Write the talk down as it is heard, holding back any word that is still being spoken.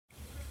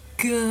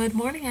Good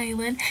morning,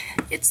 Island.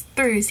 It's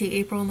Thursday,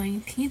 April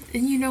 19th,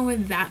 and you know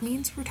what that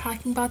means? We're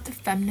talking about the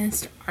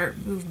feminist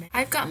art movement.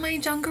 I've got my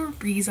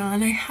dungarees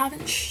on, I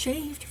haven't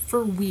shaved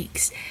for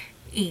weeks,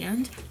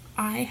 and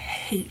I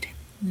hate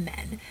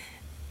men.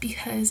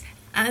 Because,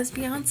 as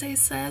Beyonce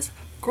says,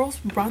 girls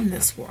run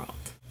this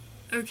world.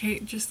 Okay,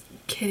 just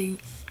kidding.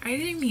 I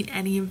didn't mean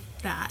any of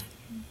that.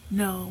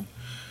 No.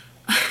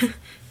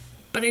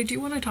 But I do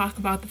want to talk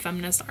about the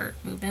feminist art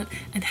movement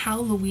and how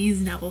Louise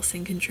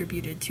Nevelson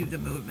contributed to the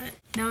movement.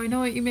 Now I know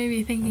what you may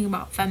be thinking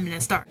about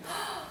feminist art.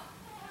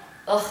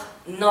 Ugh,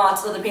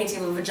 not another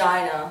painting of a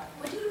vagina.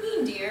 What do you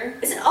mean, dear?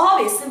 It's an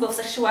obvious symbol of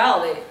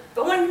sexuality,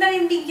 but one cannot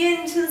even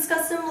begin to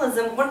discuss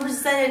symbolism when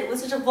presented with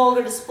such a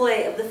vulgar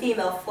display of the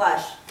female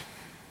flesh.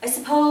 I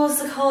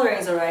suppose the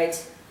coloring's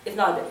alright, if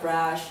not a bit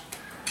brash.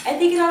 I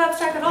think it's not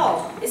abstract at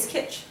all. It's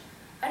kitsch.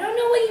 I don't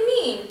know what you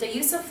mean. The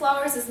use of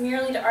flowers is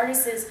merely the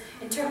artist's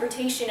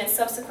interpretation and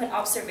subsequent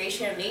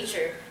observation of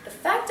nature. The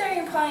fact that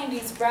you're implying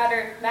these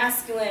rather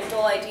masculine,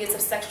 dull ideas of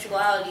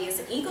sexuality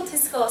is an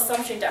egotistical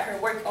assumption that her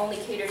work only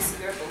caters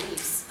to your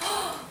beliefs.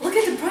 Look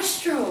at the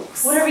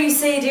brushstrokes! Whatever you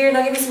say, dear,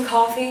 now give me some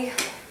coffee.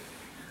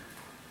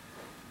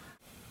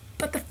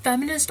 But the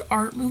feminist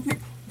art movement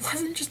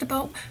wasn't just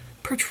about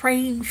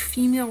portraying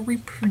female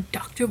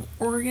reproductive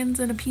organs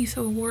in a piece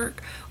of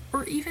work,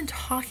 or even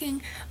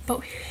talking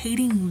about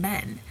hating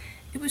men.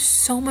 It was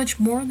so much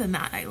more than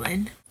that,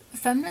 Island.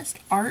 Feminist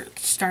art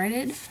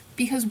started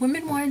because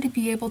women wanted to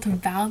be able to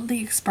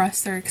validly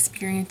express their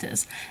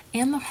experiences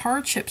and the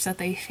hardships that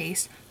they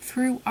faced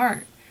through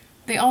art.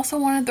 They also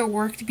wanted their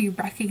work to be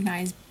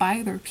recognized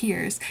by their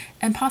peers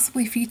and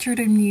possibly featured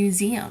in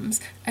museums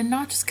and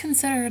not just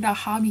considered a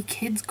hobby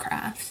kid's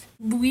craft.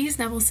 Louise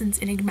Nevelson's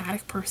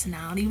enigmatic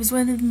personality was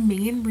one of the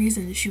main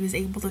reasons she was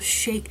able to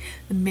shake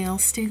the male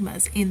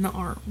stigmas in the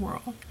art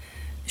world.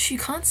 She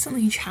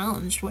constantly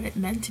challenged what it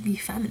meant to be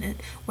feminine,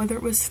 whether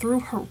it was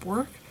through her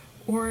work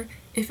or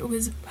if it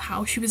was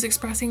how she was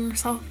expressing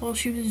herself while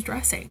she was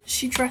dressing.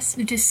 She dressed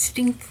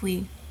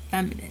distinctly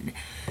feminine.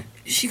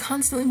 She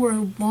constantly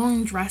wore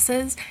long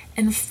dresses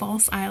and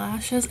false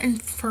eyelashes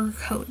and fur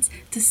coats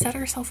to set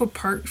herself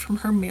apart from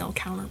her male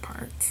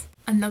counterparts.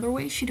 Another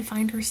way she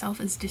defined herself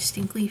as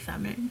distinctly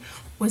feminine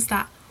was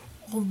that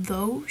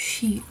although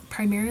she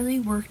primarily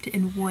worked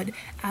in wood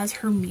as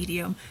her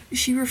medium,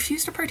 she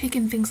refused to partake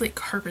in things like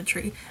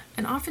carpentry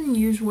and often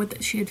used wood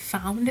that she had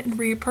found and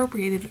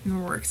reappropriated in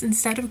her works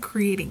instead of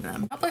creating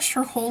them. She established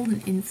her hold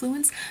and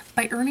influence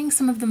by earning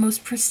some of the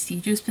most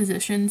prestigious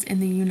positions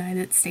in the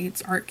United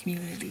States art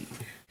community.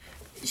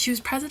 She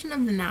was president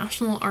of the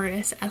National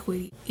Artists'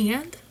 Equity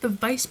and the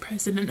vice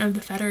president of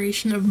the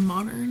Federation of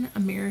Modern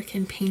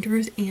American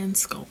Painters and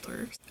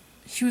Sculptors.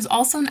 She was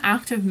also an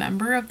active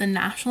member of the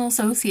National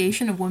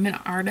Association of Women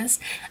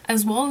Artists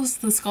as well as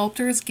the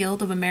Sculptors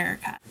Guild of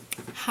America.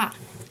 Ha!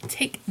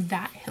 Take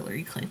that,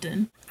 Hillary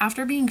Clinton.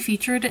 After being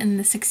featured in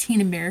the 16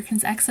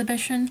 Americans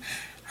exhibition,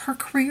 her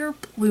career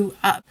blew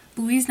up.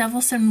 Louise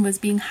Nevelson was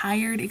being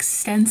hired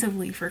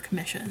extensively for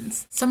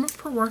commissions. Some of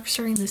her works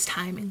during this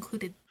time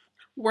included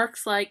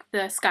works like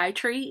the Sky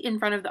Tree in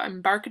front of the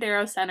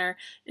Embarcadero Center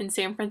in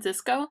San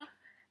Francisco,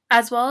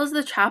 as well as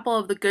the Chapel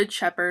of the Good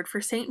Shepherd for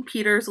St.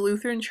 Peter's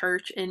Lutheran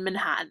Church in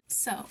Manhattan.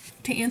 So,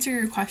 to answer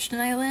your question,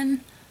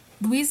 Eileen,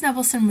 Louise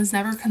Nevelson was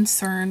never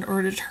concerned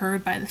or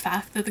deterred by the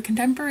fact that the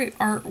contemporary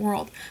art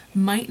world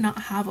might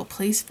not have a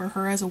place for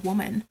her as a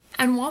woman.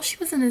 And while she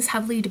wasn't as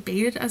heavily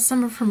debated as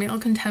some of her male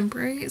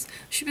contemporaries,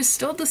 she was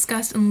still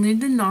discussed in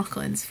Lyndon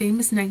Naughlin's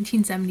famous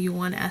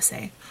 1971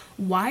 essay,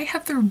 "Why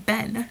Have There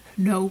Been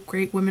No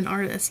Great Women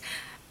Artists?"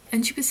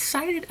 And she was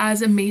cited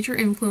as a major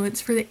influence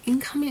for the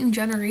incoming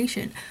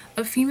generation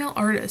of female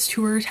artists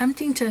who were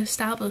attempting to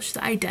establish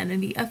the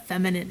identity of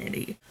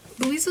femininity.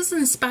 Louise was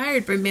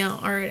inspired by male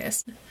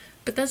artists,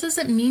 but that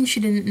doesn't mean she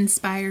didn't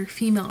inspire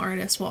female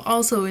artists while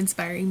also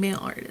inspiring male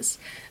artists.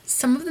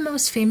 Some of the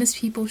most famous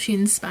people she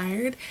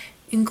inspired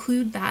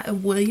include that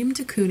of William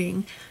de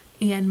Kooning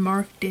and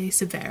Mark de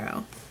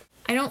Severo.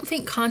 I don't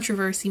think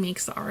controversy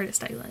makes the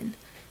artist, Eileen.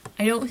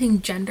 I don't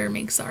think gender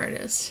makes the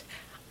artist.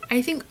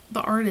 I think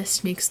the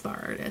artist makes the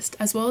artist,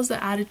 as well as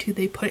the attitude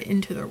they put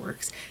into their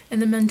works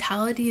and the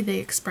mentality they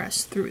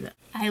express through them.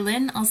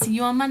 Eileen, I'll see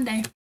you on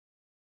Monday.